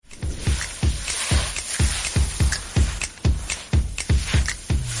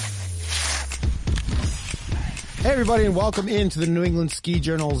Hey, everybody, and welcome into the New England Ski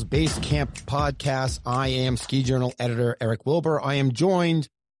Journal's Base Camp podcast. I am Ski Journal editor Eric Wilbur. I am joined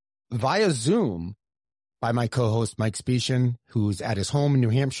via Zoom by my co-host Mike Specian, who's at his home in New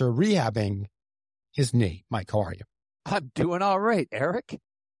Hampshire rehabbing his knee. Mike, how are you? I'm doing all right, Eric.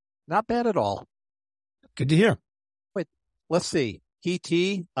 Not bad at all. Good to hear. Wait, let's see.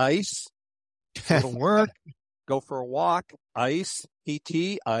 PT, ice, go to work, go for a walk, ice,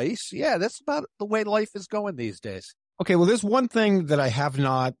 PT, ice. Yeah, that's about the way life is going these days. Okay, well, there's one thing that I have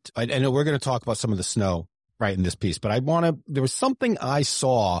not, I know we're going to talk about some of the snow right in this piece, but there was something I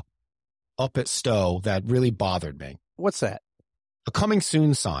saw up at Stowe that really bothered me. What's that? A coming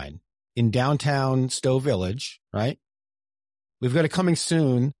soon sign in downtown Stowe Village, right? We've got a coming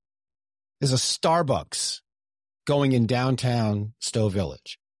soon. There's a Starbucks going in downtown Stowe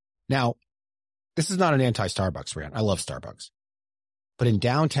Village. Now, this is not an anti-Starbucks rant. I love Starbucks. But in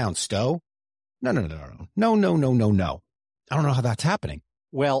downtown Stowe? No. I don't know how that's happening.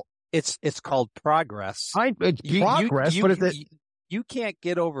 Well, it's called progress. Progress, but you can't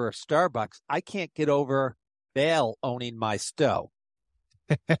get over a Starbucks. I can't get over Vail owning my Stowe.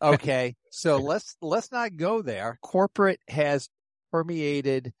 Okay, so let's not go there. Corporate has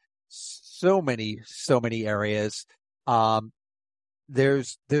permeated so many areas.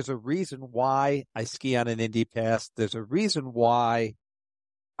 There's a reason why I ski on an Indy Pass. There's a reason why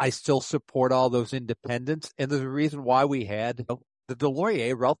I still support all those independents, and there's a reason why we had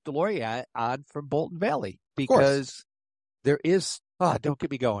the Ralph Delorier on from Bolton Valley, because there is. Don't get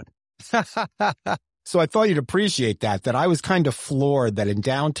me going. So I thought you'd appreciate that I was kind of floored that in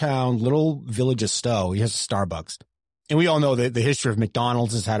downtown little village of Stowe, he has a Starbucks. And we all know that the history of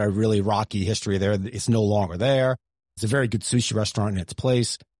McDonald's has had a really rocky history there. It's no longer there. It's a very good sushi restaurant in its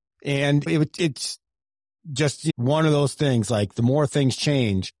place. And it's just one of those things, like the more things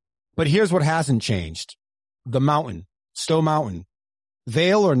change. But here's what hasn't changed. The mountain, Stowe Mountain.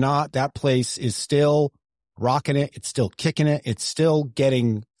 Vail or not, that place is still rocking it. It's still kicking it. It's still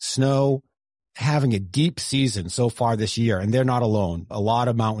getting snow, having a deep season so far this year. And they're not alone. A lot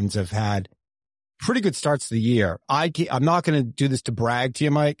of mountains have had pretty good starts to the year. I'm not going to do this to brag to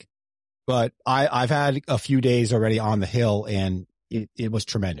you, Mike, but I've had a few days already on the hill, and it was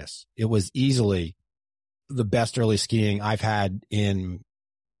tremendous. It was easily the best early skiing I've had in,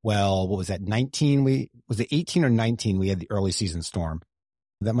 well, what was that, 19? Was it 18 or 19? We had the early season storm.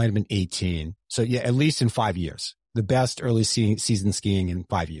 That might have been 18. So yeah, at least in 5 years, the best early season skiing in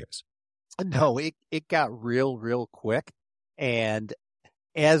 5 years. No, it got real quick. And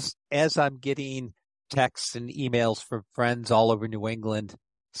as I'm getting texts and emails from friends all over New England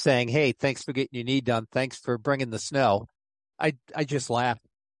saying, hey, thanks for getting your knee done. Thanks for bringing the snow. I just laughed.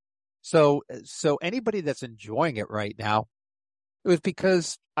 So anybody that's enjoying it right now, it was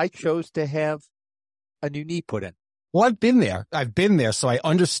because I chose to have a new knee put in. Well, I've been there. So I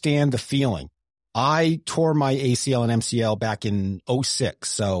understand the feeling. I tore my ACL and MCL back in 2006.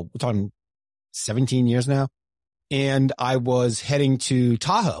 So we're talking 17 years now. And I was heading to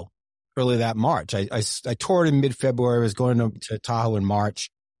Tahoe early that March. I tore it in mid-February. I was going to Tahoe in March.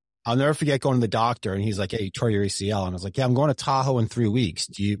 I'll never forget going to the doctor, and he's like, hey, you tore your ACL. And I was like, yeah, I'm going to Tahoe in 3 weeks.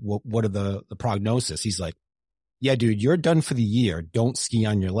 What are the prognosis? He's like, yeah, dude, you're done for the year. Don't ski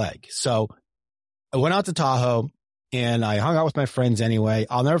on your leg. So I went out to Tahoe and I hung out with my friends anyway.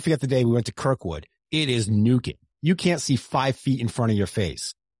 I'll never forget the day we went to Kirkwood. It is nuking. You can't see 5 feet in front of your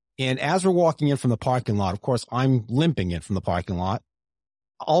face. And as we're walking in from the parking lot, of course, I'm limping in from the parking lot.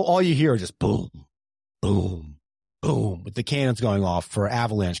 All you hear is just boom, boom, boom, with the cannons going off for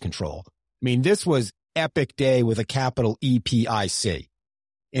avalanche control. I mean, this was epic day with a capital EPIC.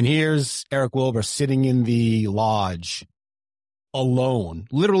 And here's Eric Wilbur sitting in the lodge alone,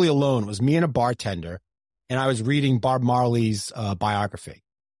 literally alone. It was me and a bartender, and I was reading Bob Marley's biography.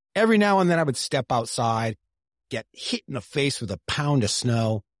 Every now and then I would step outside, get hit in the face with a pound of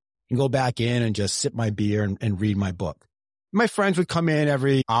snow, and go back in and just sip my beer and read my book. My friends would come in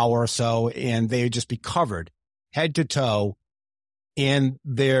every hour or so, and they would just be covered head to toe, and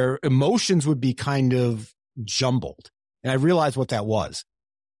their emotions would be kind of jumbled. And I realized what that was.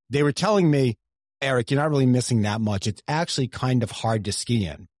 They were telling me, Eric, you're not really missing that much. It's actually kind of hard to ski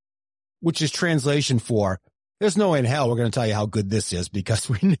in, which is translation for, there's no way in hell we're going to tell you how good this is because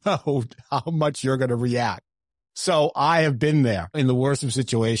we know how much you're going to react. So I have been there in the worst of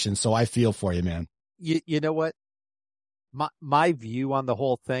situations. So I feel for you, man. You know what? My view on the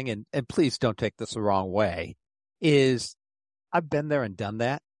whole thing, and please don't take this the wrong way, is I've been there and done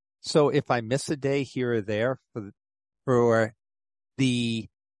that. So if I miss a day here or there for the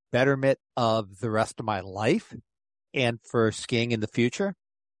betterment of the rest of my life and for skiing in the future,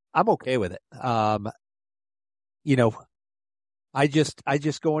 I'm okay with it. I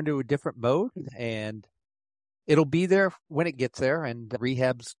just go into a different mode, and it'll be there when it gets there, and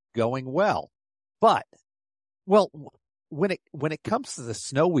rehab's going well. But, well, when it comes to the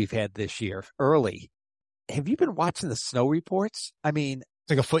snow we've had this year early, have you been watching the snow reports? I mean,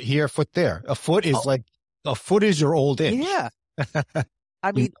 it's like a foot here, a foot there. A foot is your old inch. Yeah.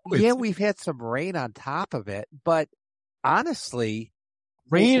 I mean, yeah, we've had some rain on top of it, but honestly,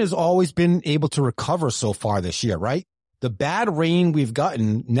 rain has always been able to recover so far this year, right? The bad rain we've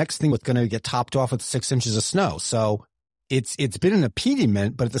gotten, next thing it's going to get topped off with 6 inches of snow. So it's been an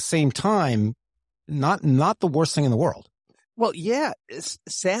impediment, but at the same time, not the worst thing in the world. Well, yeah,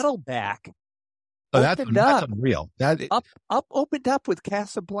 Saddleback That's up. unreal. Opened up with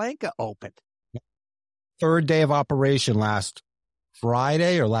Casablanca opened. Third day of operation last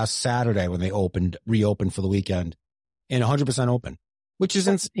Friday or last Saturday when they reopened for the weekend, and 100% open, which is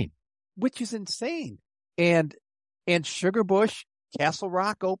insane. And Sugarbush, Castle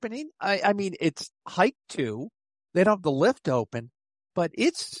Rock opening. I mean, it's hike 2. They don't have the lift open, but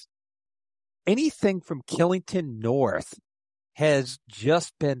it's anything from Killington north has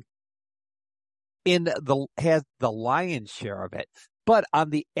just been has the lion's share of it. But on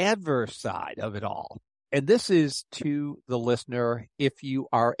the adverse side of it all, and this is to the listener, if you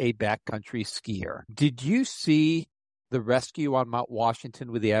are a backcountry skier, did you see the rescue on Mount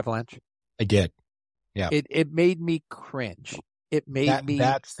Washington with the avalanche? I did. Yeah. It made me cringe. It made me.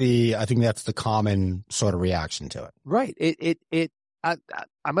 I think that's the common sort of reaction to it. Right. I'm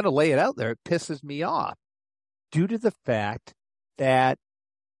going to lay it out there. It pisses me off due to the fact that,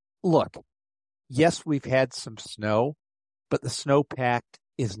 look, yes, we've had some snow, but the snowpack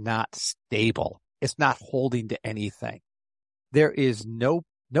is not stable. It's not holding to anything.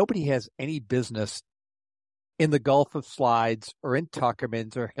 Nobody has any business in the Gulf of Slides or in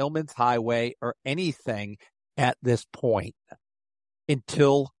Tuckerman's or Hillman's Highway or anything at this point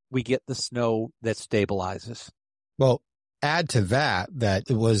until we get the snow that stabilizes. Well, add to that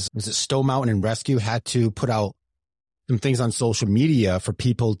it was it Stowe Mountain and Rescue had to put out some things on social media for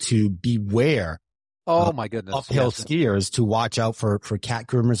people to beware. Oh my goodness. Uphill skiers to watch out for cat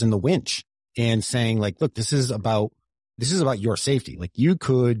groomers in the winch, and saying like, look, this is about your safety. Like your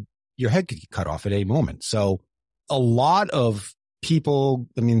head could get cut off at any moment. So a lot of people,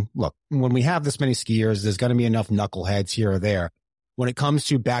 I mean, look, when we have this many skiers, there's going to be enough knuckleheads here or there. When it comes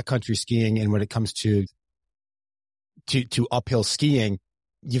to backcountry skiing and when it comes to uphill skiing,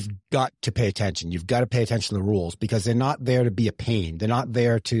 you've got to pay attention. You've got to pay attention to the rules, because they're not there to be a pain. They're not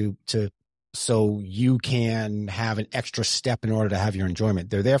there so you can have an extra step in order to have your enjoyment.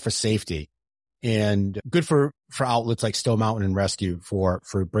 They're there for safety, and good for outlets like Stowe Mountain and Rescue for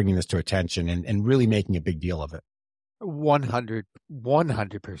bringing this to attention and really making a big deal of it.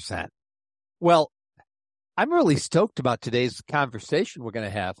 100%. Well, I'm really stoked about today's conversation we're going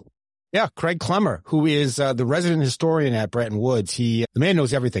to have. Yeah, Craig Clemmer, who is the resident historian at Bretton Woods. The man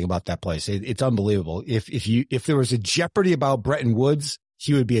knows everything about that place. It's unbelievable. If there was a Jeopardy about Bretton Woods,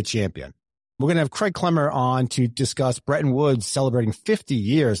 he would be a champion. We're going to have Craig Clemmer on to discuss Bretton Woods celebrating 50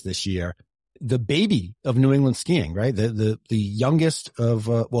 years this year, the baby of New England skiing, right? The youngest of,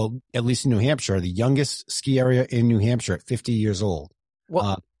 at least in New Hampshire, the youngest ski area in New Hampshire at 50 years old.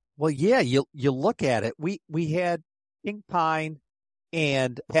 Well, yeah, you look at it. We had King Pine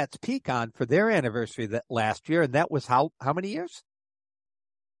and Pat's Peak on for their anniversary that last year, and that was how many years?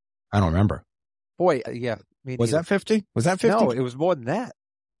 I don't remember. Boy, yeah. Was that 50? Was that 50? No, it was more than that.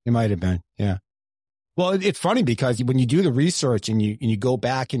 It might have been, yeah. Well, it's funny because when you do the research and you go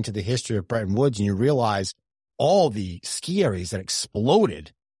back into the history of Bretton Woods and you realize all the ski areas that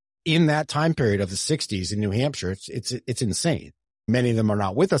exploded in that time period of the 60s in New Hampshire, it's insane. Many of them are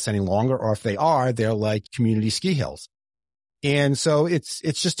not with us any longer, or if they are, they're like community ski hills. And so it's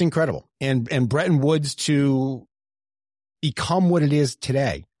just incredible. And Bretton Woods to become what it is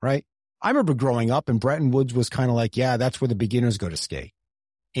today, right? I remember growing up and Bretton Woods was kind of like, yeah, that's where the beginners go to ski.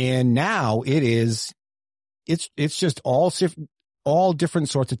 And now it's just all different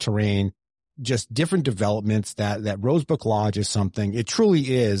sorts of terrain, just different developments. That Rosebrook Lodge is something. It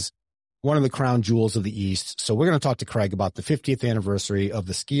truly is one of the crown jewels of the East. So we're going to talk to Craig about the 50th anniversary of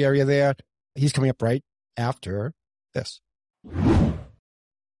the ski area there. He's coming up right after this.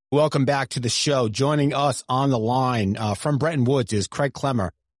 Welcome back to the show. Joining us on the line from Bretton Woods is Craig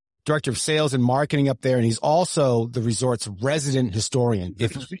Clemmer, Director of Sales and Marketing up there, and he's also the resort's resident historian.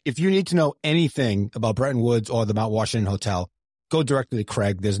 If you need to know anything about Bretton Woods or the Mount Washington Hotel, go directly to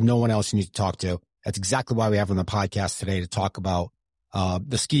Craig. There's no one else you need to talk to. That's exactly why we have him on the podcast today, to talk about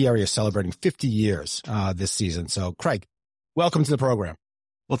the ski area celebrating 50 years this season. So, Craig, welcome to the program.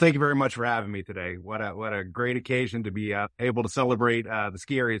 Well, thank you very much for having me today. What a great occasion to be able to celebrate the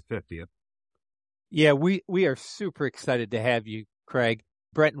ski area's 50th. Yeah, we are super excited to have you, Craig.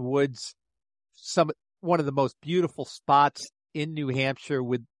 Bretton Woods, one of the most beautiful spots in New Hampshire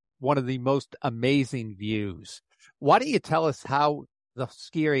with one of the most amazing views. Why don't you tell us how the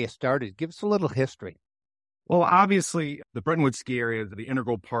ski area started? Give us a little history. Well, obviously, the Bretton Woods ski area is the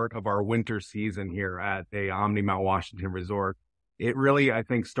integral part of our winter season here at the Omni Mount Washington Resort. It really, I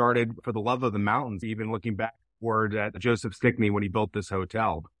think, started for the love of the mountains, even looking backward at Joseph Stickney when he built this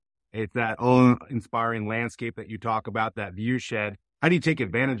hotel. It's that awe-inspiring landscape that you talk about, that view shed. How do you take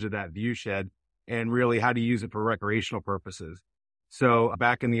advantage of that view shed, and really how do you use it for recreational purposes? So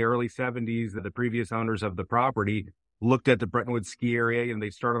back in the early 70s, the previous owners of the property looked at the Bretton Woods ski area, and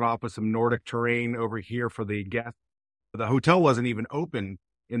they started off with some Nordic terrain over here for the guests. The hotel wasn't even open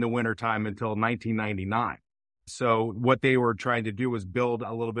in the wintertime until 1999. So what they were trying to do was build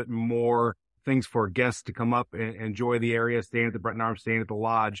a little bit more things for guests to come up and enjoy the area, staying at the Bretton Arms, staying at the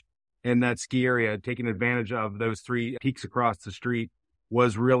lodge. And that ski area, taking advantage of those three peaks across the street,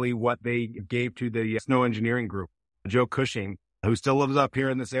 was really what they gave to the snow engineering group. Joe Cushing, who still lives up here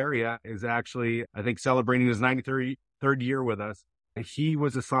in this area, is actually, I think, celebrating his 93rd year with us. He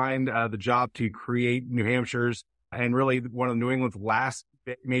was assigned the job to create New Hampshire's and really one of New England's last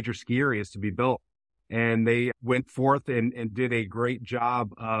major ski areas to be built. And they went forth and did a great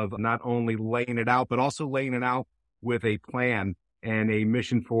job of not only laying it out, but also laying it out with a plan and a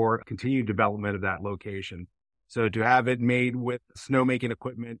mission for continued development of that location. So to have it made with snowmaking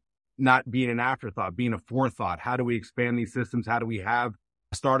equipment, not being an afterthought, being a forethought. How do we expand these systems? How do we have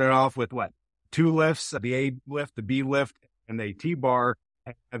started off with what? 2 lifts, the A lift, the B lift, and the T-bar,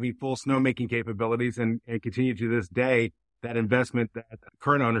 having full snowmaking capabilities, and continue to this day, that investment that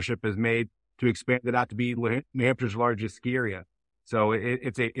current ownership has made to expand it out to be New Hampshire's largest ski area. So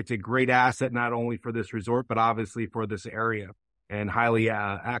it's a great asset, not only for this resort, but obviously for this area, and highly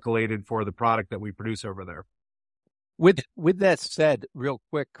accoladed for the product that we produce over there. With that said, real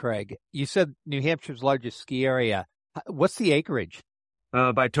quick, Craig, you said New Hampshire's largest ski area. What's the acreage?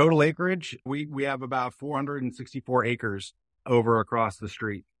 By total acreage, we have about 464 acres over across the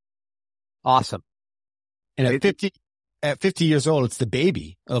street. Awesome. And at 50 years old, it's the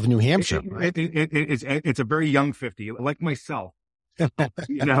baby of New Hampshire. It's a very young 50, like myself.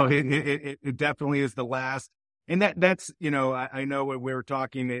 It definitely is the last. And that's, I know when we were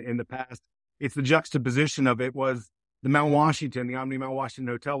talking in the past, it's the juxtaposition of it was the Mount Washington, the Omni Mount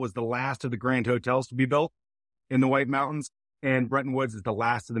Washington Hotel was the last of the grand hotels to be built in the White Mountains. And Bretton Woods is the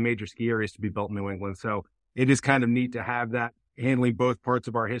last of the major ski areas to be built in New England. So it is kind of neat to have that, handling both parts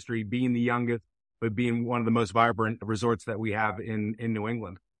of our history, being the youngest, but being one of the most vibrant resorts that we have in New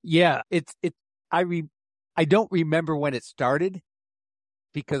England. Yeah, I don't remember when it started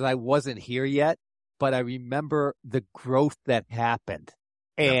because I wasn't here yet, but I remember the growth that happened,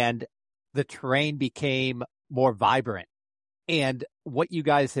 and the terrain became more vibrant. And what you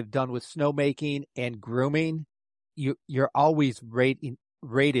guys have done with snowmaking and grooming, you're always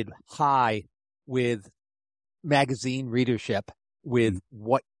rated high with magazine readership with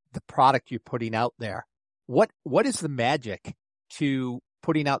what the product you're putting out there. What is the magic to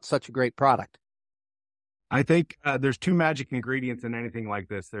putting out such a great product? I think there's 2 magic ingredients in anything like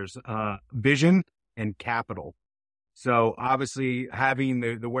this. There's vision and capital. So obviously having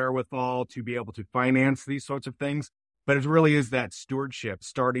the wherewithal to be able to finance these sorts of things, but it really is that stewardship,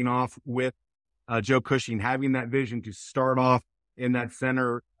 starting off with Joe Cushing, having that vision to start off in that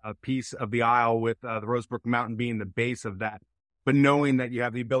center piece of the aisle with the Rosebrook Mountain being the base of that, but knowing that you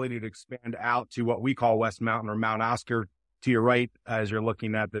have the ability to expand out to what we call West Mountain or Mount Oscar to your right as you're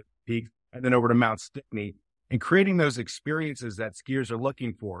looking at the peak, and then over to Mount Stickney, and creating those experiences that skiers are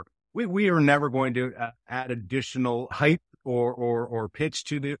looking for. We are never going to add additional height or pitch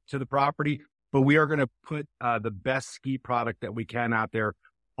to the property, but we are going to put the best ski product that we can out there,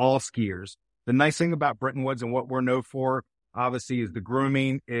 all skiers. The nice thing about Bretton Woods and what we're known for, obviously, is the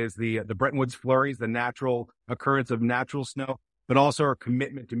grooming, is the Bretton Woods flurries, the natural occurrence of natural snow, but also our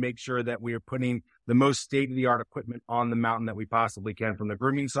commitment to make sure that we are putting the most state-of-the-art equipment on the mountain that we possibly can, from the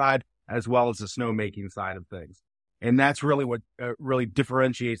grooming side as well as the snowmaking side of things. And that's really what really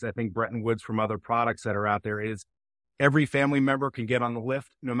differentiates, I think, Bretton Woods from other products that are out there. Is every family member can get on the lift,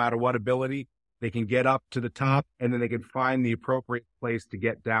 no matter what ability. They can get up to the top, and then they can find the appropriate place to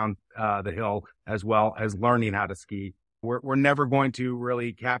get down the hill, as well as learning how to ski. We're never going to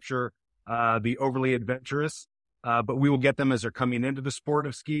really capture the overly adventurous, but we will get them as they're coming into the sport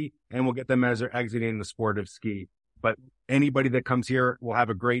of ski, and we'll get them as they're exiting the sport of ski. But anybody that comes here will have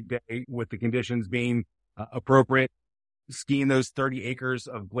a great day with the conditions being appropriate. skiing those 30 acres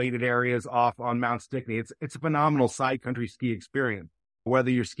of bladed areas off on Mount Stickney. It's a phenomenal side country ski experience.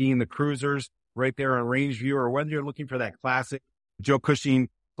 Whether you're skiing the cruisers right there on Rangeview, or whether you're looking for that classic Joe Cushing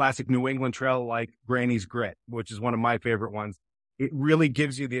classic New England trail like Granny's Grit, which is one of my favorite ones. It really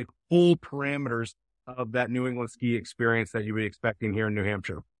gives you the full parameters of that New England ski experience that you would be expecting here in New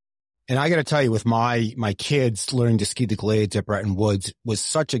Hampshire. And I got to tell you, with my kids learning to ski the Glades at Bretton Woods was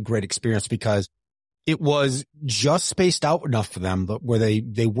such a great experience, because it was just spaced out enough for them where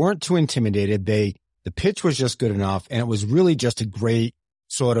they weren't too intimidated. The pitch was just good enough. And it was really just a great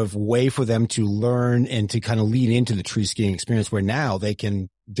sort of way for them to learn and to kind of lead into the tree skiing experience, where now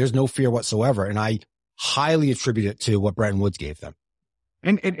there's no fear whatsoever. And I highly attribute it to what Bretton Woods gave them.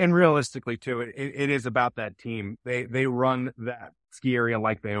 And realistically too, it is about that team. They run that ski area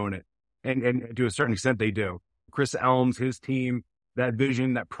like they own it. And to a certain extent they do. Chris Elms, his team, that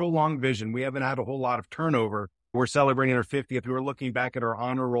vision, that prolonged vision. We haven't had a whole lot of turnover. We're celebrating our 50th. We were looking back at our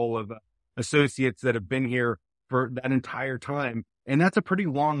honor roll of associates that have been here for that entire time. And that's a pretty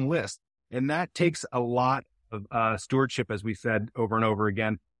long list. And that takes a lot of stewardship, as we said over and over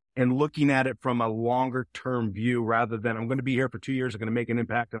again, and looking at it from a longer term view rather than I'm going to be here for 2 years, I'm going to make an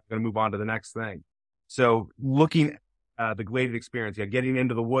impact, and I'm going to move on to the next thing. So looking at the gladed experience, getting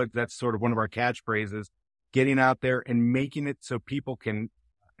into the woods, that's sort of one of our catchphrases, getting out there and making it so people can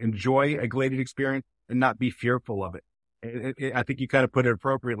enjoy a gladed experience and not be fearful of it. I think you kind of put it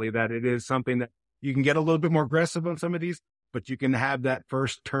appropriately, that it is something that you can get a little bit more aggressive on some of these, but you can have that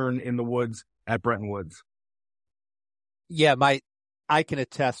first turn in the woods at Bretton Woods. Yeah, I can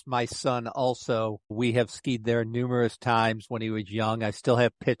attest, my son also, we have skied there numerous times when he was young. I still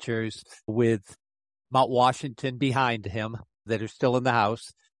have pictures with Mount Washington behind him that are still in the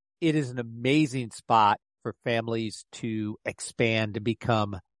house. It is an amazing spot for families to expand and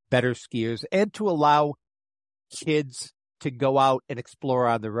become better skiers, and to allow kids to go out and explore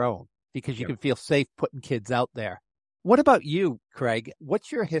on their own, because you can feel safe putting kids out there. What about you, Craig?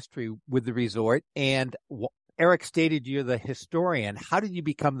 What's your history with the resort? And Eric stated you're the historian. How did you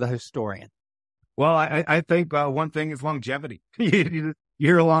become the historian? Well, I think one thing is longevity. You're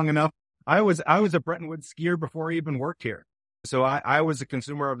here long enough. I was a Bretton Woods skier before I even worked here. So I was a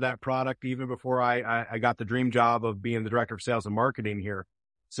consumer of that product even before I got the dream job of being the director of sales and marketing here.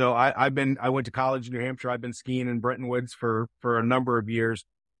 So I went to college in New Hampshire. I've been skiing in Bretton Woods for a number of years.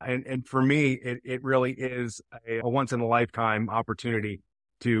 And for me, it really is a once in a lifetime opportunity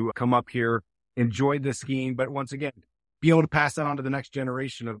to come up here, enjoy the skiing, but once again, be able to pass that on to the next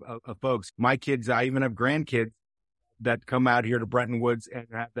generation of folks. My kids, I even have grandkids that come out here to Bretton Woods and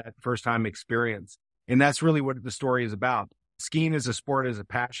have that first time experience. And that's really what the story is about. Skiing as a sport is a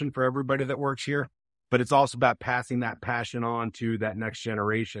passion for everybody that works here, but it's also about passing that passion on to that next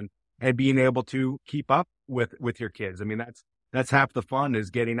generation and being able to keep up with your kids. I mean, that's half the fun,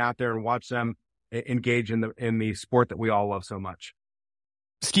 is getting out there and watch them engage in the sport that we all love so much.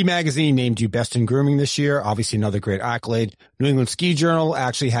 Ski Magazine named you best in grooming this year. Obviously another great accolade. New England Ski Journal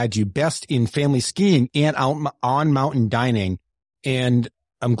actually had you best in family skiing and on mountain dining. And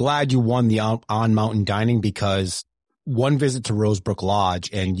I'm glad you won the on mountain dining, because one visit to Rosebrook Lodge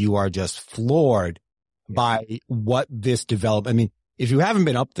and you are just floored by what this developed. I mean, if you haven't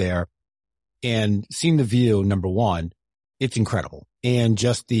been up there and seen the view, number one, it's incredible. And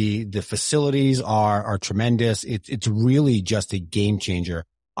just the facilities are tremendous. It's really just a game changer.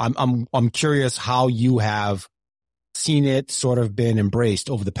 I'm curious how you have seen it sort of been embraced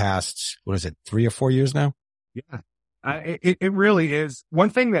over the past, 3 or 4 years now? Yeah. It really is. One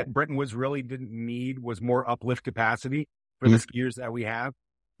thing that Bretton Woods really didn't need was more uplift capacity for the skiers that we have.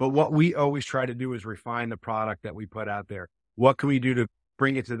 But what we always try to do is refine the product that we put out there. What can we do to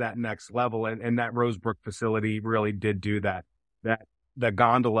bring it to that next level? And that Rosebrook facility really did do that. The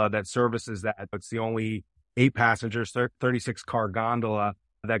gondola that services that, it's the only 8-passenger, 36-car gondola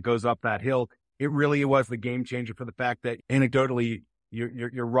that goes up that hill. It really was the game changer for the fact that anecdotally,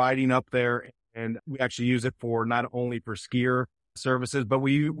 you're riding up there, and we actually use it for not only for skier services, but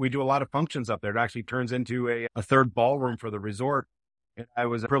we do a lot of functions up there. It actually turns into a third ballroom for the resort. And I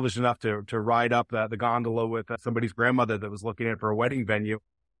was privileged enough to ride up the gondola with somebody's grandmother that was looking at for a wedding venue.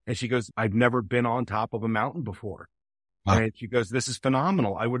 And she goes, I've never been on top of a mountain before. Wow. And she goes, this is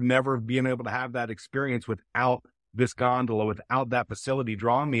phenomenal. I would never have been able to have that experience without this gondola, without that facility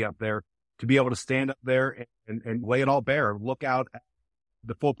drawing me up there, to be able to stand up there and lay it all bare, look out at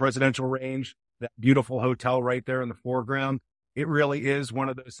the full presidential range, that beautiful hotel right there in the foreground. It really is one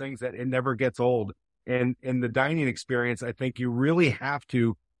of those things that it never gets old. And in the dining experience, I think you really have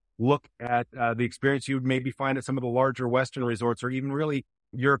to look at the experience you would maybe find at some of the larger Western resorts, or even really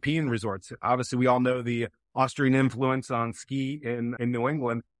European resorts. Obviously, we all know the Austrian influence on ski in New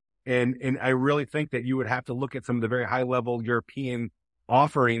England. And I really think that you would have to look at some of the very high level European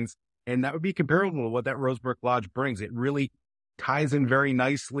offerings, and that would be comparable to what that Rosebrook Lodge brings. It really ties in very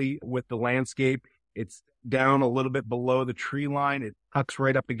nicely with the landscape. It's down a little bit below the tree line. It tucks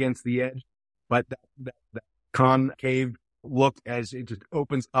right up against the edge, but that concave look as it just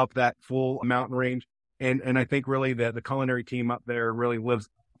opens up that full mountain range. And I think really the culinary team up there really lives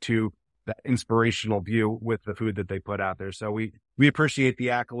to that inspirational view with the food that they put out there. So we appreciate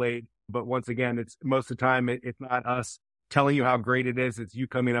the accolade, but once again, it's most of the time, it's not us telling you how great it is. It's you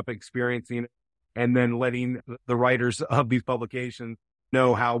coming up, experiencing it, and then letting the writers of these publications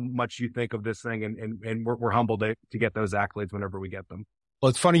know how much you think of this thing. And we're humbled to get those accolades whenever we get them. Well,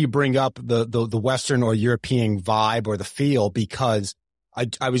 it's funny you bring up the Western or European vibe or the feel, because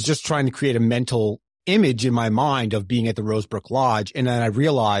I was just trying to create a mental image in my mind of being at the Rosebrook Lodge. And then I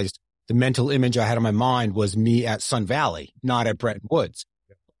realized the mental image I had in my mind was me at Sun Valley, not at Bretton Woods.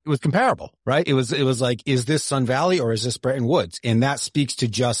 It was comparable, right? It was like, is this Sun Valley or is this Bretton Woods? And that speaks to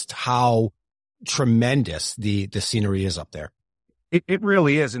just how tremendous the scenery is up there. It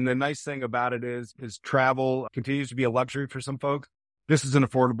really is. And the nice thing about it is travel continues to be a luxury for some folks. This is an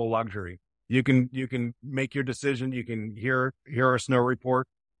affordable luxury. You can make your decision. You can hear our snow report.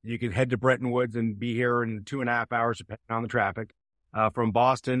 You can head to Bretton Woods and be here in 2.5 hours, depending on the traffic, from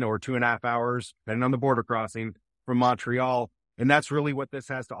Boston, or 2.5 hours, depending on the border crossing, from Montreal. And that's really what this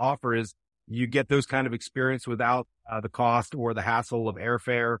has to offer, is you get those kind of experience without the cost or the hassle of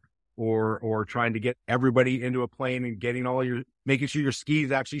airfare or trying to get everybody into a plane and making sure your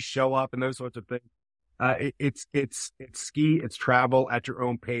skis actually show up and those sorts of things. It's ski, it's travel at your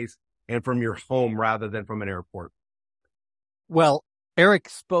own pace and from your home rather than from an airport. Well, Eric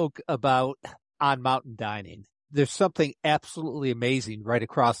spoke about on mountain dining. There's something absolutely amazing right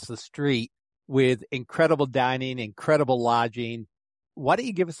across the street with incredible dining, incredible lodging. Why don't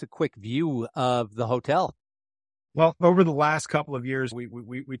you give us a quick view of the hotel? Well, over the last couple of years,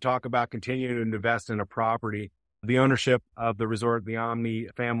 we talk about continuing to invest in a property. The ownership of the resort, the Omni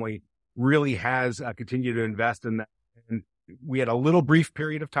family, really has continued to invest in that. And we had a little brief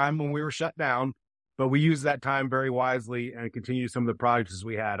period of time when we were shut down, but we used that time very wisely and continued some of the projects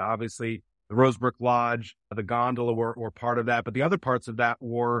we had. Obviously, the Rosebrook Lodge, the gondola were part of that, but the other parts of that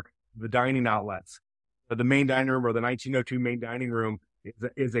were the dining outlets. The main dining room, or the 1902 main dining room,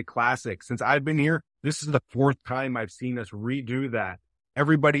 is a classic. Since I've been here, this is the 4th time I've seen us redo that.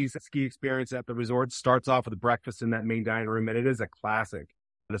 Everybody's ski experience at the resort starts off with a breakfast in that main dining room, and it is a classic.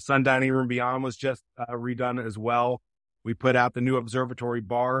 The Sun Dining Room Beyond was just redone as well. We put out the new observatory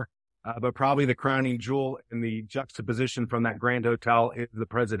bar, but probably the crowning jewel in the juxtaposition from that Grand Hotel is the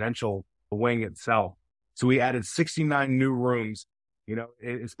presidential wing itself. So we added 69 new rooms. You know,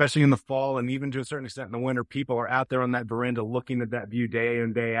 especially in the fall and even to a certain extent in the winter, people are out there on that veranda looking at that view day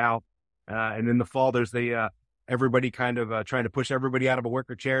in, day out. And in the fall, there's everybody kind of trying to push everybody out of a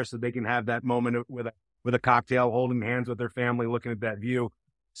wicker chair so they can have that moment with a cocktail, holding hands with their family, looking at that view.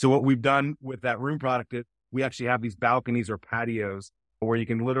 So what we've done with that room product is we actually have these balconies or patios where you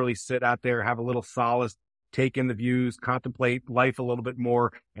can literally sit out there, have a little solace, take in the views, contemplate life a little bit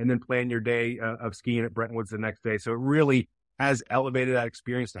more, and then plan your day of skiing at Bretton Woods the next day. So it really has elevated that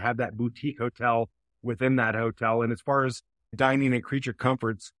experience to have that boutique hotel within that hotel. And as far as dining and creature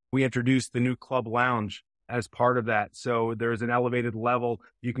comforts, we introduced the new club lounge as part of that. So there's an elevated level.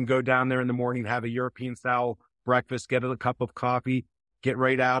 You can go down there in the morning, have a European style breakfast, get a cup of coffee, get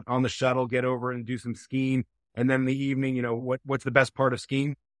right out on the shuttle, get over and do some skiing. And then in the evening, you know, what's the best part of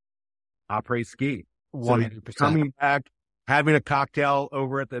skiing? Après ski. 100%. So coming back, having a cocktail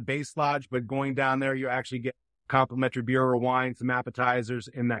over at the base lodge, but going down there, you actually get complimentary beer or wine, some appetizers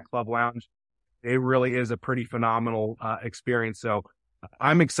in that club lounge. It really is a pretty phenomenal experience. So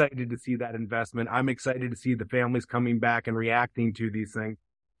I'm excited to see that investment. I'm excited to see the families coming back and reacting to these things.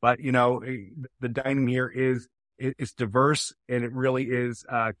 But, you know, the dining here it's diverse, and it really is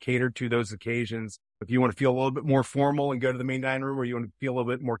catered to those occasions. If you want to feel a little bit more formal and go to the main dining room, or you want to feel a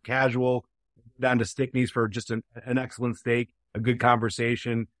little bit more casual, down to Stickney's for just an excellent steak, a good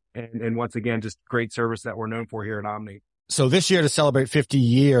conversation, and once again, just great service that we're known for here at Omni. So this year, to celebrate 50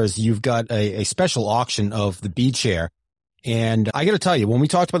 years, you've got a special auction of the B chair. And I got to tell you, when we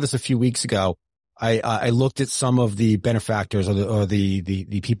talked about this a few weeks ago, I looked at some of the benefactors or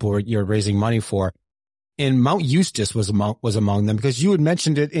the people you're raising money for, and Mount Eustis was among them, because you had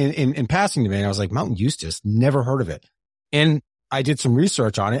mentioned it in passing to me. And I was like, Mount Eustis, never heard of it. And I did some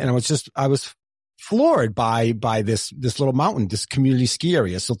research on it, and I was floored by this little mountain, this community ski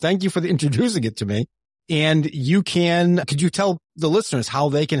area. So thank you for introducing it to me. And could you tell the listeners how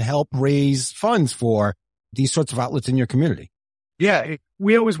they can help raise funds for these sorts of outlets in your community? Yeah,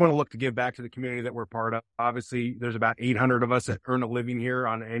 we always want to look to give back to the community that we're part of. Obviously, there's about 800 of us that earn a living here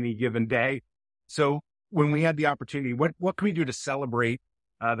on any given day. So when we had the opportunity, what can we do to celebrate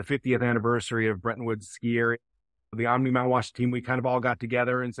the 50th anniversary of Bretton Woods ski area? The Omni Mount Washington team, we kind of all got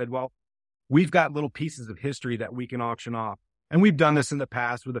together and said, well, we've got little pieces of history that we can auction off. And we've done this in the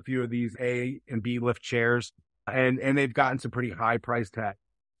past with a few of these A and B lift chairs, and they've gotten some pretty high price tag.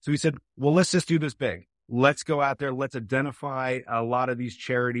 So we said, well, let's just do this big. Let's go out there. Let's identify a lot of these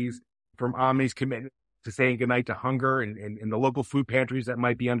charities, from Omni's commitment to saying goodnight to hunger and the local food pantries that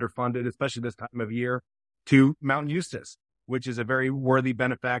might be underfunded, especially this time of year, to Mount Eustis, which is a very worthy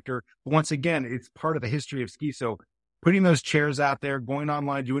benefactor. But once again, it's part of the history of ski. So putting those chairs out there, going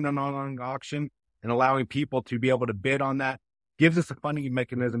online, doing an online auction, and allowing people to be able to bid on that gives us a funding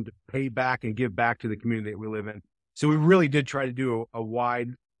mechanism to pay back and give back to the community that we live in. So we really did try to do a wide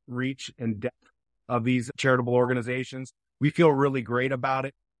reach and depth of these charitable organizations. We feel really great about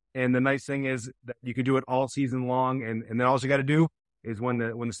it. And the nice thing is that you can do it all season long. And then all you got to do is when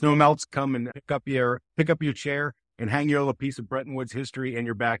the snow melts, come and pick up your chair and hang your little piece of Bretton Woods history in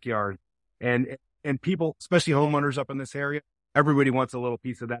your backyard. And people, especially homeowners up in this area, everybody wants a little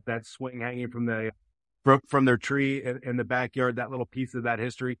piece of that swing hanging from their tree in the backyard, that little piece of that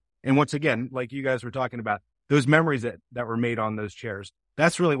history. And once again, like you guys were talking about, those memories that were made on those chairs.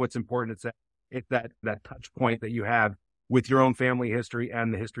 That's really what's important. It's that touch point that you have with your own family history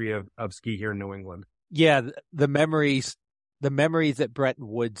and the history of ski here in New England. Yeah, the memories at Bretton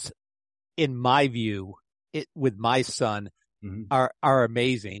Woods, in my view, with my son, are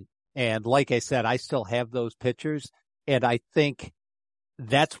amazing. And like I said, I still have those pictures, and I think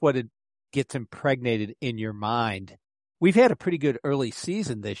that's what it gets impregnated in your mind. We've had a pretty good early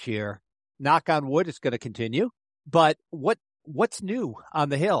season this year. Knock on wood, it's going to continue. But what's new on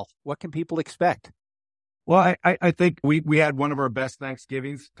the hill? What can people expect? Well, I think we had one of our best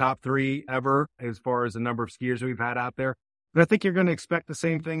Thanksgivings, top 3 ever, as far as the number of skiers we've had out there. But I think you're going to expect the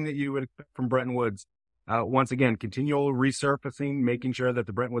same thing that you would expect from Bretton Woods. Once again, continual resurfacing, making sure that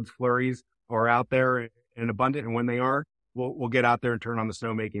the Bretton Woods flurries are out there and abundant. And when they are, we'll get out there and turn on the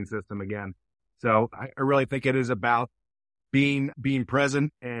snowmaking system again. So I really think it is about being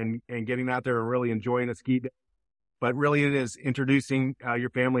present and getting out there and really enjoying a ski day. But really it is introducing your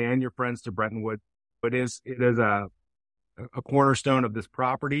family and your friends to Bretton Woods. It is a cornerstone of this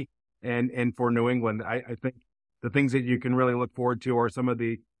property and for New England. I think the things that you can really look forward to are some of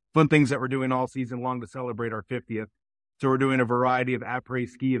the fun things that we're doing all season long to celebrate our 50th. So we're doing a variety of après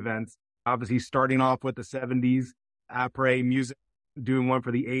ski events, obviously starting off with the 70s après music, doing one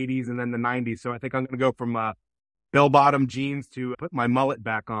for the 80s and then the 90s. So I think I'm going to go from bell-bottom jeans to put my mullet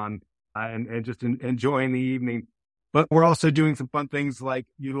back on and just enjoying the evening. But we're also doing some fun things like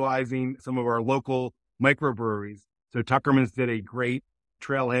utilizing some of our local microbreweries. So Tuckerman's did a great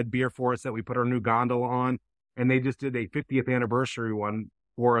trailhead beer for us that we put our new gondola on, and they just did a 50th anniversary one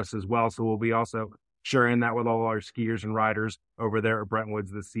for us as well. So we'll be also sharing that with all our skiers and riders over there at Bretton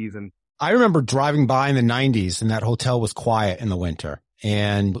Woods this season. I remember driving by in the 90s and that hotel was quiet in the winter,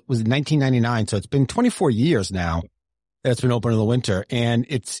 and it was 1999. So it's been 24 years now that it's been open in the winter. And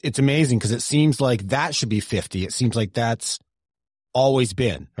it's amazing because it seems like that should be 50. It seems like that's always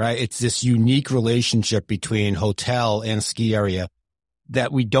been, right? It's this unique relationship between hotel and ski area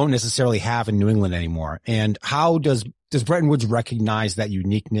that we don't necessarily have in New England anymore. And how does Bretton Woods recognize that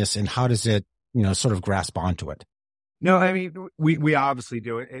uniqueness, and how does it, sort of grasp onto it? No, I mean, we obviously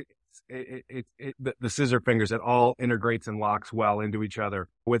do it. The scissor fingers, it all integrates and locks well into each other.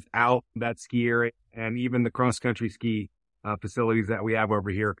 Without that ski area and even the cross-country ski facilities that we have over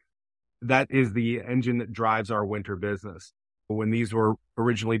here, that is the engine that drives our winter business. When these were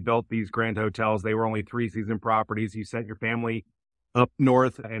originally built, these grand hotels, they were only 3-season properties. You sent your family up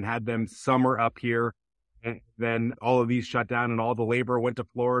north and had them summer up here. And then all of these shut down and all the labor went to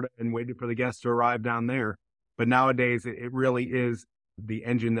Florida and waited for the guests to arrive down there. But nowadays, it really is the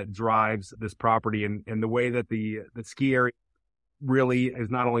engine that drives this property, and the way that the ski area really is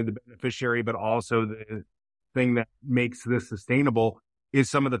not only the beneficiary, but also the thing that makes this sustainable is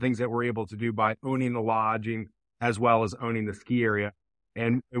some of the things that we're able to do by owning the lodging as well as owning the ski area.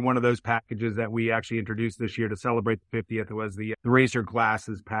 And one of those packages that we actually introduced this year to celebrate the 50th was the Racer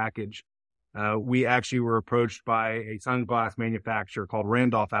Glasses package. We actually were approached by a sunglass manufacturer called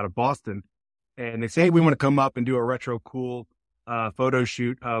Randolph out of Boston. And they say, hey, we want to come up and do a retro cool photo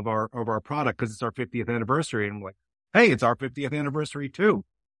shoot of our product because it's our 50th anniversary. And I'm like, hey, it's our 50th anniversary too.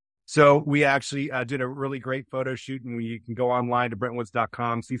 So we actually did a really great photo shoot, and you can go online to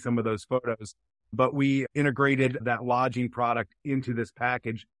BrettonWoods.com, see some of those photos. But we integrated that lodging product into this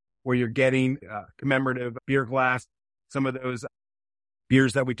package where you're getting commemorative beer glass, some of those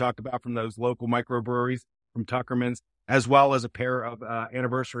beers that we talked about from those local microbreweries from Tuckerman's, as well as a pair of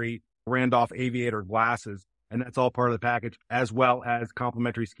anniversary Randolph Aviator glasses. And that's all part of the package, as well as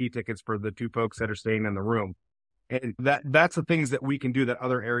complimentary ski tickets for the two folks that are staying in the room. And that's the things that we can do that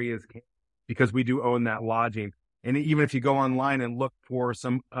other areas can't, because we do own that lodging. And even if you go online and look for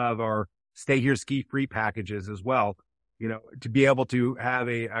some of our stay here ski free packages as well, to be able to have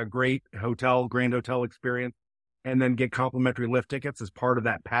a great Grand Hotel experience and then get complimentary lift tickets as part of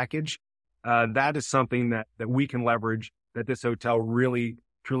that package. That is something that we can leverage, that this hotel really,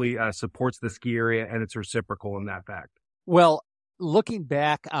 truly supports the ski area, and it's reciprocal in that fact. Well, looking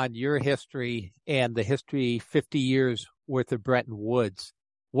back on your history and the history 50 years worth of Bretton Woods,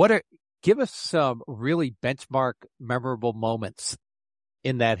 give us some really benchmark memorable moments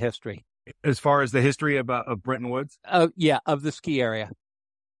in that history. As far as the history of Bretton Woods? Of the ski area.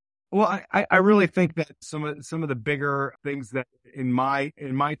 Well, I really think that some of the bigger things that in my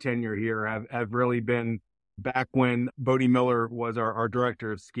tenure here have really been back when Bodie Miller was our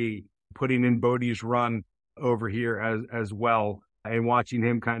director of ski, putting in Bodie's run over here as well, and watching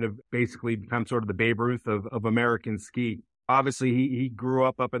him kind of basically become sort of the Babe Ruth of American ski. Obviously, he grew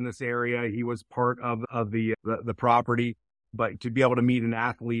up in this area. He was part of the property, but to be able to meet an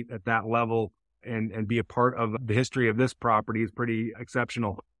athlete at that level and be a part of the history of this property is pretty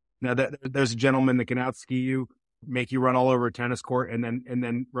exceptional. Now, there's a gentleman that can out-ski you, make you run all over a tennis court, and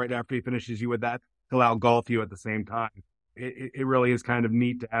then right after he finishes you with that, he'll out-golf you at the same time. It really is kind of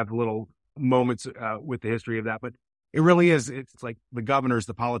neat to have little moments with the history of that. But it really is. It's like the governors,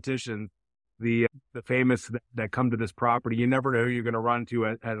 the politicians, the famous that come to this property. You never know who you're going to run to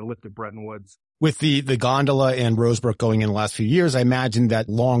at a lift at Bretton Woods. With the gondola and Rosebrook going in the last few years, I imagine that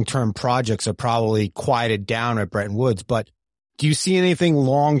long-term projects are probably quieted down at Bretton Woods, but do you see anything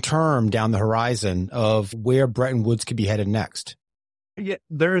long-term down the horizon of where Bretton Woods could be headed next? Yeah,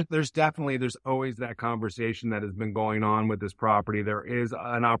 there's always that conversation that has been going on with this property. There is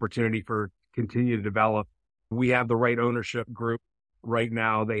an opportunity for continue to develop. We have the right ownership group right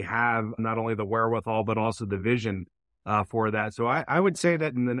now. They have not only the wherewithal, but also the vision for that. So I would say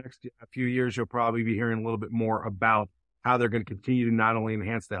that in the next few years, you'll probably be hearing a little bit more about how they're going to continue to not only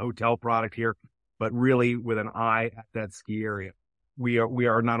enhance the hotel product here, but really with an eye at that ski area. We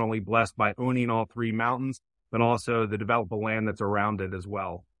are not only blessed by owning all three mountains, but also the developable land that's around it as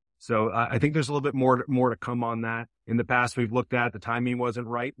well. So I think there's a little bit more to come on that. In the past, we've looked at the timing wasn't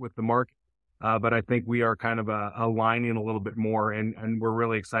right with the market, but I think we are kind of aligning a little bit more, and we're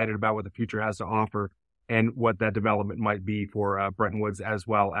really excited about what the future has to offer and what that development might be for Bretton Woods as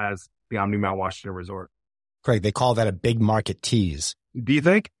well as the Omni Mount Washington Resort. Craig, they call that a big market tease. Do you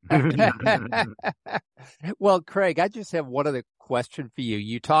think? Well, Craig, I just have one other question for you.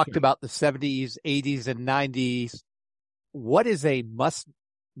 You talked about the 70s, 80s, and 90s. What is a must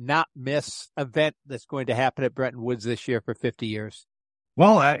not miss event that's going to happen at Bretton Woods this year for 50 years?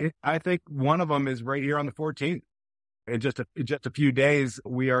 Well, I think one of them is right here on the 14th. In just a few days,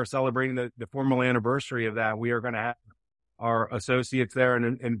 we are celebrating the formal anniversary of that. We are going to have our associates there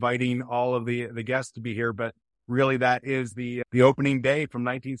and inviting all of the guests to be here. But really, that is the opening day from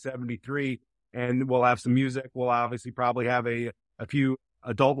 1973. And we'll have some music. We'll obviously probably have a few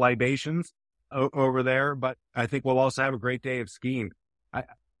adult libations over there. But I think we'll also have a great day of skiing.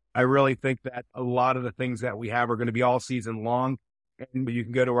 I really think that a lot of the things that we have are going to be all season long. And you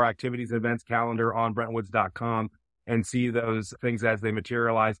can go to our activities and events calendar on BrettonWoods.com and see those things as they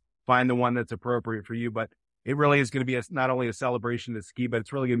materialize. Find the one that's appropriate for you. But it really is going to be not only a celebration of ski, but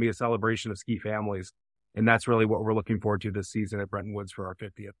it's really going to be a celebration of ski families. And that's really what we're looking forward to this season at Bretton Woods for our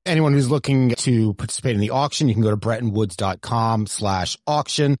 50th. Anyone who's looking to participate in the auction, you can go to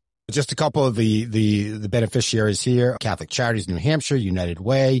BrettonWoods.com/auction. Just a couple of the beneficiaries here: Catholic Charities New Hampshire, United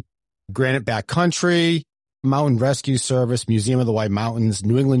Way, Granite Backcountry, Mountain Rescue Service, Museum of the White Mountains,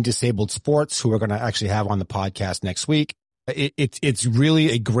 New England Disabled Sports, who we're going to actually have on the podcast next week. It's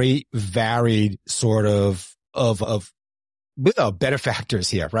really a great varied sort of benefactors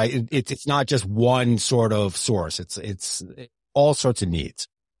here, right? It's not just one sort of source. It's all sorts of needs.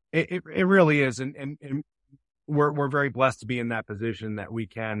 It really is. And we're very blessed to be in that position that we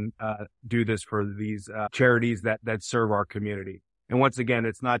can do this for these charities that serve our community. And once again,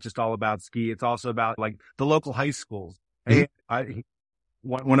 it's not just all about ski. It's also about like the local high schools. Mm-hmm.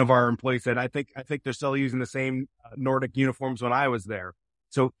 One of our employees said, I think they're still using the same Nordic uniforms when I was there.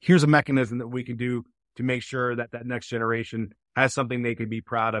 So here's a mechanism that we can do to make sure that next generation has something they can be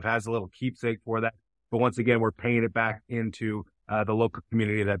proud of, has a little keepsake for that. But once again, we're paying it back into the local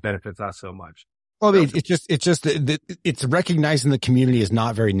community that benefits us so much. Well, I mean, it's recognizing the community is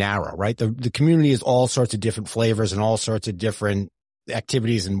not very narrow, right? The community is all sorts of different flavors and all sorts of different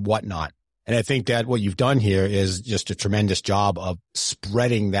activities and whatnot. And I think that what you've done here is just a tremendous job of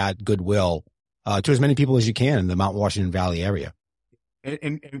spreading that goodwill to as many people as you can in the Mount Washington Valley area.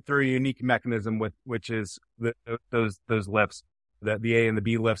 And through a unique mechanism which is those lifts, the A and the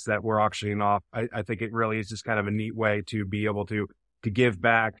B lifts that we're auctioning off. I think it really is just kind of a neat way to be able to give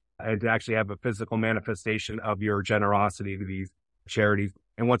back and to actually have a physical manifestation of your generosity to these charities.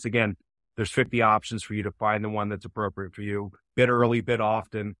 And once again, there's 50 options for you to find the one that's appropriate for you. Bid early, bid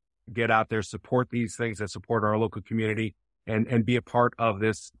often, get out there, support these things that support our local community and be a part of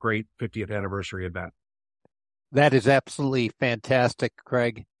this great 50th anniversary event. That is absolutely fantastic,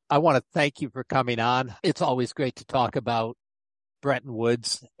 Craig. I want to thank you for coming on. It's always great to talk about Bretton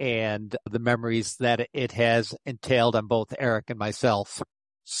Woods and the memories that it has entailed on both Eric and myself.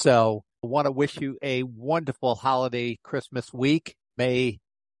 So I want to wish you a wonderful holiday Christmas week. May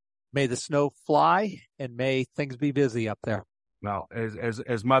the snow fly and may things be busy up there. Well,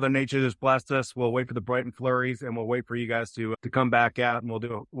 as Mother Nature has blessed us, we'll wait for the Brighton flurries and we'll wait for you guys to come back out, and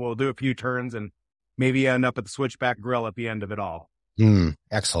we'll do a few turns and maybe end up at the Switchback Grill at the end of it all.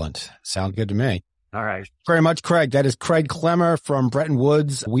 Excellent. Sounds good to me. All right. Very much, Craig. That is Craig Clemmer from Bretton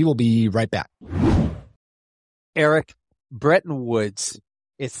Woods. We will be right back. Eric, Bretton Woods,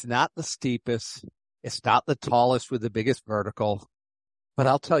 it's not the steepest. It's not the tallest with the biggest vertical. But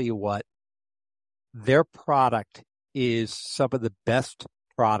I'll tell you what, their product is some of the best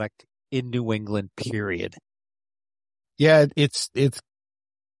product in New England, period. Yeah, it's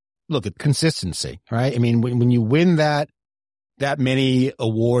look at consistency, right? I mean, when you win that many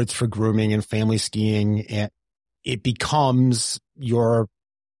awards for grooming and family skiing, it becomes your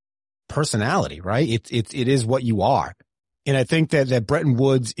personality, right? It is what you are. And I think that Bretton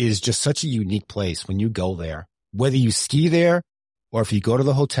Woods is just such a unique place when you go there, whether you ski there or if you go to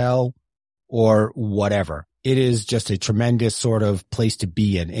the hotel or whatever. It is just a tremendous sort of place to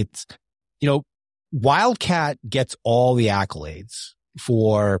be in. It's, Wildcat gets all the accolades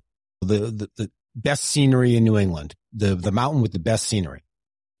for the best scenery in New England, the mountain with the best scenery.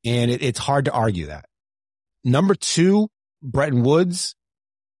 And it's hard to argue that. Number 2, Bretton Woods,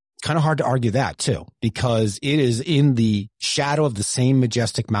 kind of hard to argue that too, because it is in the shadow of the same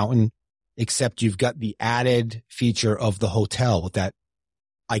majestic mountain, except you've got the added feature of the hotel with that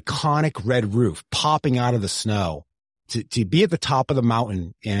iconic red roof popping out of the snow. To be at the top of the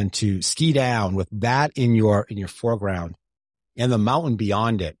mountain and to ski down with that in your foreground and the mountain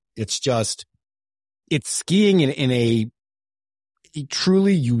beyond it. It's skiing in a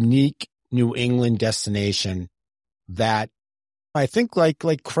truly unique New England destination that I think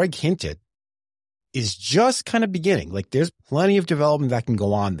like Craig hinted is just kind of beginning. Like there's plenty of development that can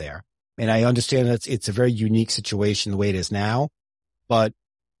go on there. And I understand that it's a very unique situation the way it is now, but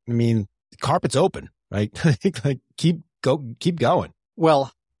I mean, the carpet's open, right? Like keep going.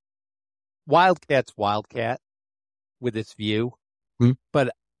 Well, Wildcat's Wildcat with its view, but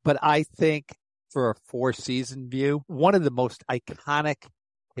I think for a 4-season view, one of the most iconic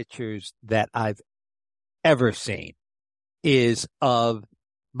pictures that I've ever seen is of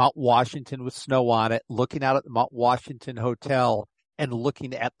Mount Washington with snow on it, looking out at the Mount Washington Hotel and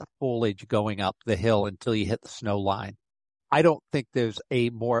looking at the foliage going up the hill until you hit the snow line. I don't think there's a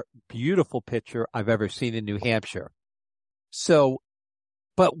more beautiful picture I've ever seen in New Hampshire. So,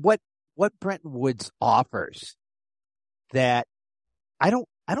 but what Bretton Woods offers that I don't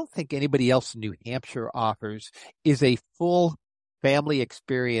think anybody else in New Hampshire offers is a full family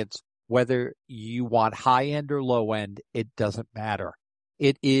experience, whether you want high end or low end, it doesn't matter.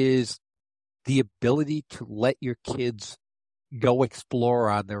 It is the ability to let your kids go explore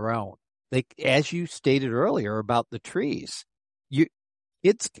on their own. Like, as you stated earlier about the trees,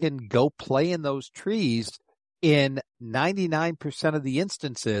 kids can go play in those trees in 99% of the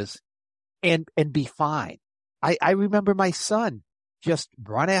instances and be fine. I remember my son just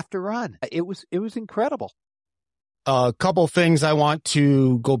run after run. It was incredible. A couple of things I want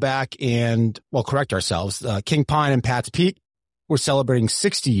to go back and, correct ourselves. King Pine and Pat's Peak, we're celebrating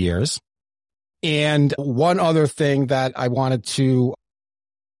 60 years. And one other thing that I wanted to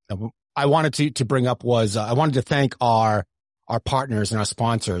bring up was, I wanted to thank our partners and our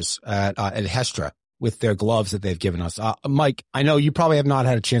sponsors at Hestra with their gloves that they've given us. Mike, I know you probably have not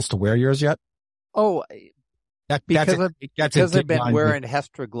had a chance to wear yours yet. Oh, because I've been wearing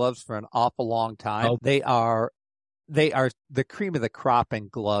Hestra gloves for an awful long time. Oh. They are the cream of the crop in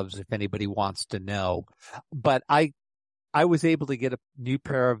gloves, if anybody wants to know. But I was able to get a new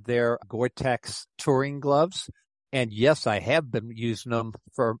pair of their Gore-Tex touring gloves And yes, I have been using them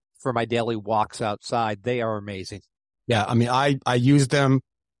for my daily walks outside. They are amazing. Yeah. I mean, I used them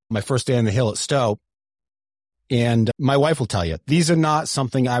my first day on the hill at Stowe. And my wife will tell you, these are not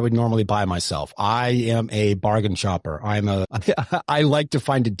something I would normally buy myself. I am a bargain shopper. I like to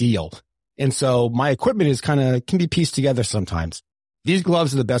find a deal. And so my equipment can be pieced together sometimes. These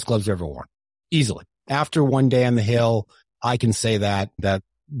gloves are the best gloves I've ever worn. Easily. After one day on the hill, I can say that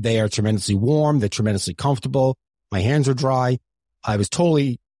they are tremendously warm. They're tremendously comfortable. My hands are dry. I was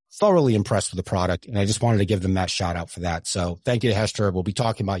thoroughly impressed with the product, and I just wanted to give them that shout out for that. So thank you to Hester. We'll be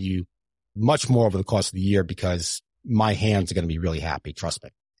talking about you much more over the course of the year because my hands are going to be really happy. Trust me.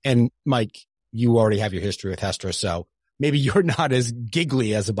 And Mike, you already have your history with Hester, so maybe you're not as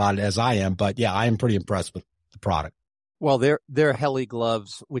giggly about it as I am, but yeah, I am pretty impressed with the product. Well, they're heli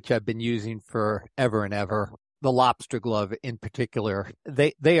gloves, which I've been using for ever and ever. The lobster glove in particular,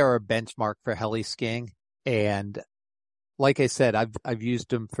 they are a benchmark for heli skiing. And like I said, I've used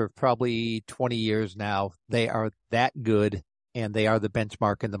them for probably 20 years now. They are that good, and they are the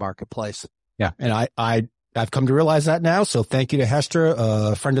benchmark in the marketplace. Yeah. And I've come to realize that now. So thank you to Hester,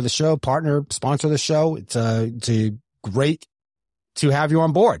 a friend of the show, partner, sponsor of the show. It's great to have you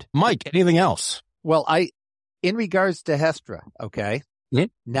on board. Mike, anything else? Well, in regards to Hestra, okay. Yeah.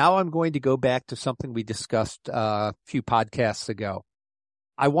 Now I'm going to go back to something we discussed a few podcasts ago.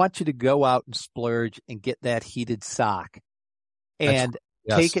 I want you to go out and splurge and get that heated sock and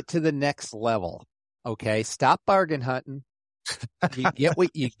take it to the next level. Okay. Stop bargain hunting. You get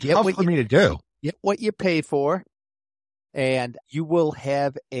what you get. Tough for me to do. Get what you pay for, and you will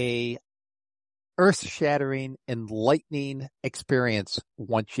have a earth-shattering, enlightening experience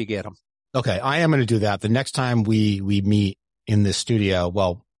once you get them. Okay, I am going to do that. The next time we meet in this studio,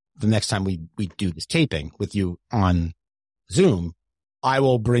 well, the next time we do this taping with you on Zoom, I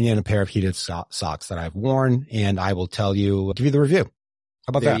will bring in a pair of heated socks that I've worn, and I will give you the review. How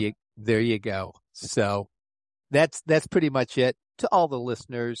about that? There you go. So that's pretty much it. To all the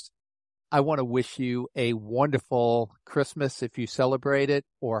listeners, I want to wish you a wonderful Christmas if you celebrate it,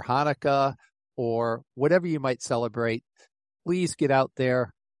 or Hanukkah, or whatever you might celebrate. Please get out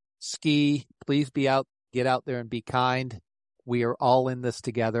there, ski. Please get out there and be kind. We are all in this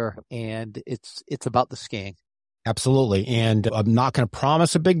together, and it's about the skiing. Absolutely. And I'm not going to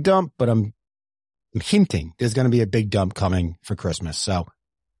promise a big dump, but I'm hinting there's going to be a big dump coming for Christmas. So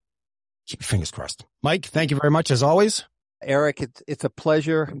keep your fingers crossed. Mike, thank you very much as always. Eric, it's a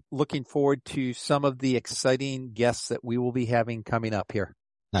pleasure. Looking forward to some of the exciting guests that we will be having coming up here.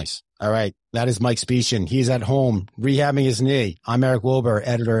 Nice. All right. That is Mike Specian. He's at home rehabbing his knee. I'm Eric Wilbur,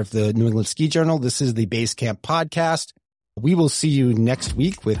 editor of the New England Ski Journal. This is the Base Camp Podcast. We will see you next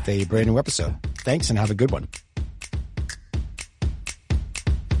week with a brand new episode. Thanks and have a good one.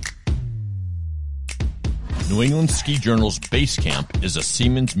 New England Ski Journal's Base Camp is a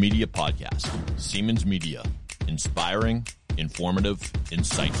Siemens Media podcast. Siemens Media. Inspiring, informative,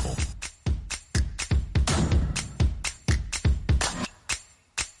 insightful.